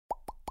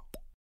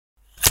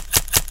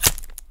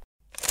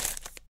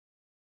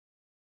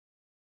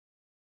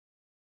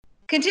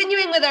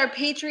Continuing with our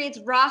Patriots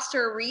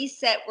roster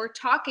reset, we're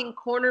talking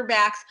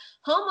cornerbacks,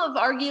 home of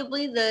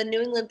arguably the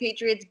New England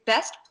Patriots'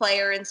 best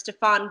player in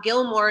Stephon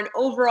Gilmore, an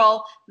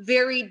overall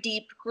very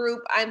deep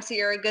group. I'm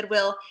Sierra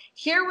Goodwill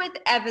here with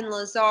Evan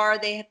Lazar.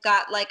 They have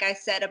got, like I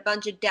said, a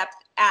bunch of depth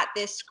at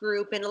this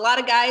group and a lot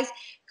of guys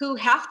who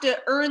have to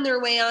earn their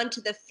way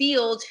onto the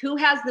field. Who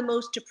has the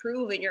most to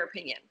prove, in your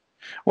opinion?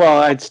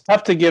 Well, it's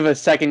tough to give a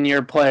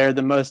second-year player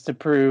the most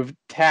approved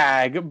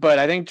tag, but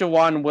I think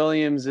Jawan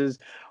Williams'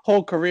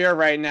 whole career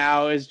right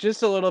now is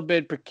just a little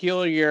bit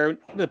peculiar.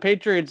 The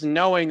Patriots,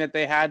 knowing that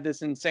they had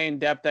this insane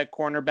depth at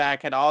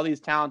cornerback, had all these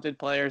talented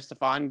players,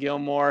 Stephon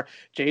Gilmore,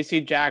 J.C.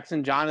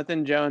 Jackson,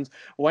 Jonathan Jones,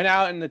 went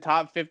out in the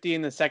top 50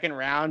 in the second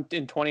round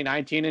in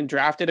 2019 and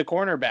drafted a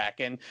cornerback.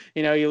 And,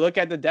 you look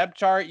at the depth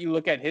chart, you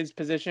look at his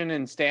position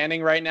and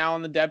standing right now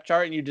on the depth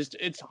chart, and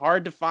it's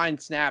hard to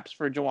find snaps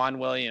for Jawan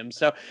Williams.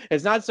 So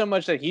it's not so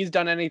much that he's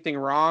done anything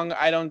wrong,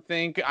 I don't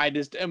think. I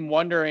just am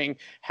wondering,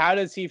 how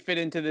does he fit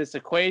into this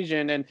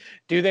equation? And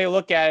do they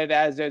look at it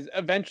as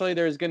eventually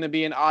there's going to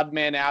be an odd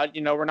man out?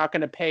 We're not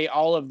going to pay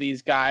all of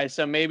these guys.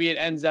 So maybe it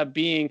ends up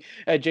being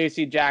a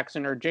J.C.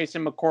 Jackson or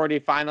Jason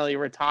McCourty finally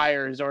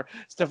retires, or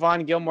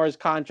Stephon Gilmore's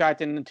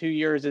contract in the 2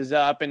 years is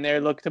up and they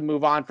look to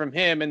move on from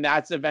him. And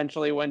that's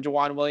eventually when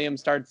Jawan Williams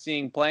starts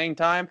seeing playing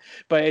time.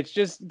 But it's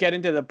just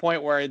getting to the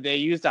point where they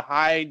used a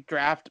high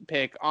draft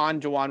pick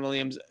on Jawan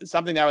Williams,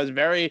 something that was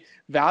very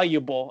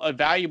valuable, a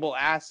valuable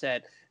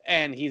asset,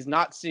 and he's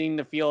not seeing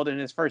the field in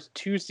his first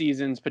 2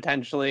 seasons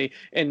potentially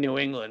in New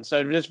England. So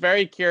I'm just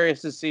very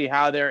curious to see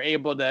how they're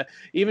able to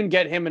even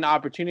get him an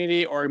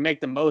opportunity or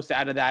make the most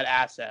out of that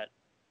asset.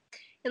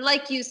 And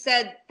like you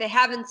said, they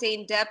have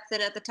insane depth,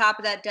 and at the top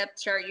of that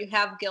depth chart, you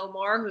have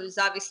Gilmore, who's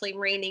obviously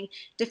reigning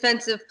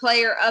Defensive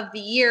Player of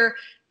the Year.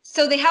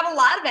 So they have a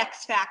lot of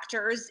X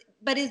factors,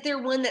 but is there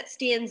one that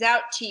stands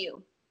out to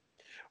you?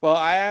 Well,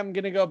 I am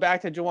going to go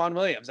back to Jawan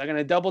Williams. I'm going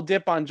to double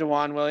dip on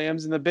Jawan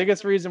Williams. And the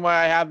biggest reason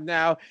why I have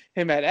now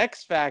him at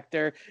X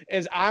Factor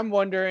is I'm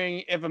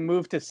wondering if a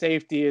move to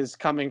safety is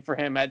coming for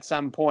him at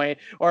some point,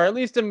 or at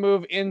least a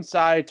move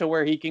inside to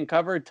where he can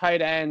cover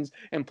tight ends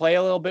and play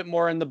a little bit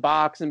more in the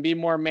box and be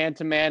more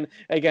man-to-man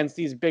against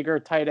these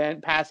bigger tight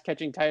end,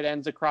 pass-catching tight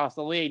ends across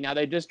the league. Now,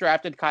 they just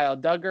drafted Kyle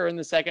Duggar in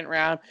the second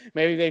round.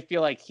 Maybe they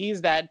feel like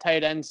he's that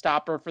tight end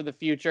stopper for the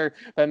future.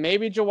 But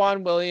maybe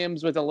Jawan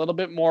Williams with a little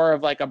bit more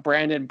of like a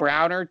Brandon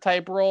Browner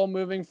type role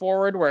moving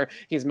forward, where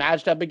he's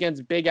matched up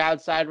against big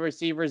outside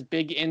receivers,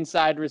 big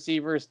inside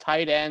receivers,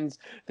 tight ends,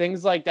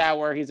 things like that,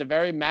 where he's a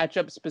very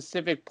matchup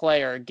specific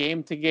player,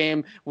 game to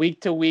game, week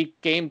to week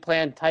game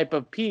plan type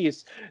of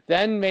piece.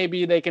 Then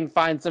maybe they can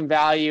find some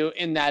value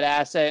in that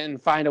asset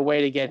and find a way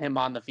to get him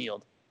on the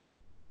field.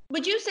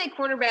 Would you say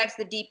cornerback's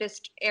the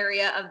deepest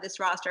area of this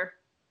roster?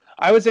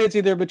 I would say it's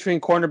either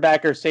between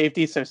cornerback or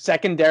safety. So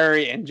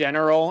secondary in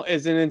general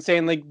is an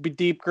insanely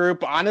deep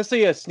group.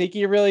 Honestly, a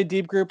sneaky, really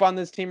deep group on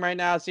this team right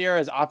now, Sierra,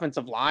 is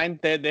offensive line.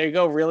 They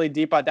go really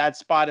deep at that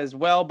spot as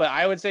well. But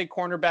I would say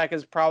cornerback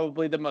is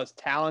probably the most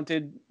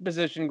talented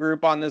position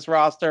group on this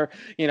roster.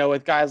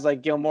 With guys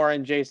like Gilmore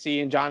and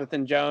JC and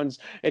Jonathan Jones,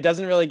 it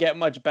doesn't really get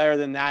much better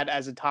than that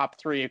as a top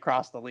 3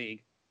 across the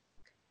league.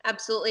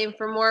 Absolutely. And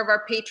for more of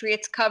our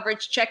Patriots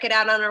coverage, check it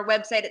out on our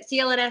website at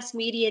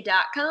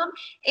clnsmedia.com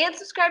and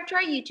subscribe to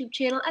our YouTube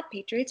channel at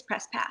Patriots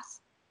Press Pass.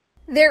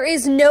 There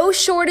is no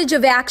shortage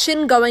of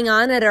action going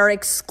on at our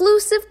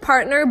exclusive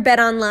partner,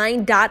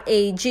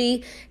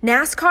 betonline.ag.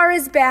 NASCAR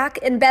is back,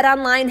 and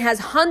BetOnline has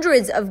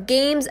hundreds of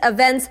games,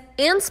 events,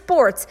 and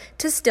sports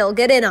to still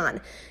get in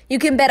on. You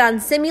can bet on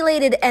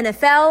simulated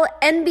NFL,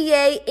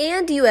 NBA,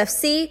 and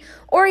UFC,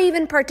 or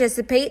even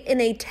participate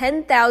in a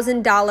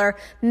 $10,000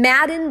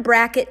 Madden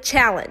Bracket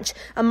Challenge,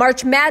 a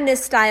March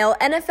Madness-style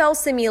NFL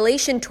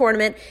simulation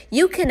tournament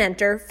you can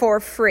enter for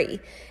free.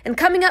 And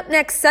coming up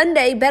next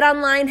Sunday,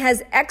 BetOnline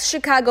has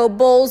ex-Chicago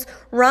Bulls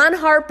Ron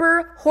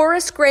Harper,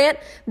 Horace Grant,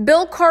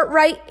 Bill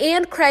Cartwright,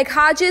 and Craig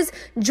Hodges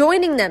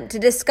joining them to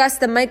discuss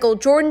the Michael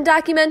Jordan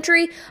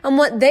documentary on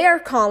what they are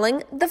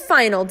calling the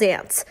Final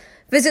Dance.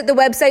 Visit the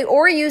website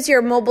or use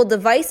your mobile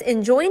device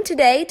and join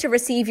today to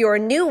receive your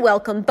new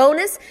welcome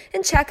bonus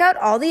and check out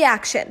all the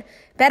action.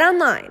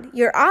 BetOnline,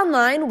 your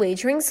online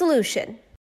wagering solution.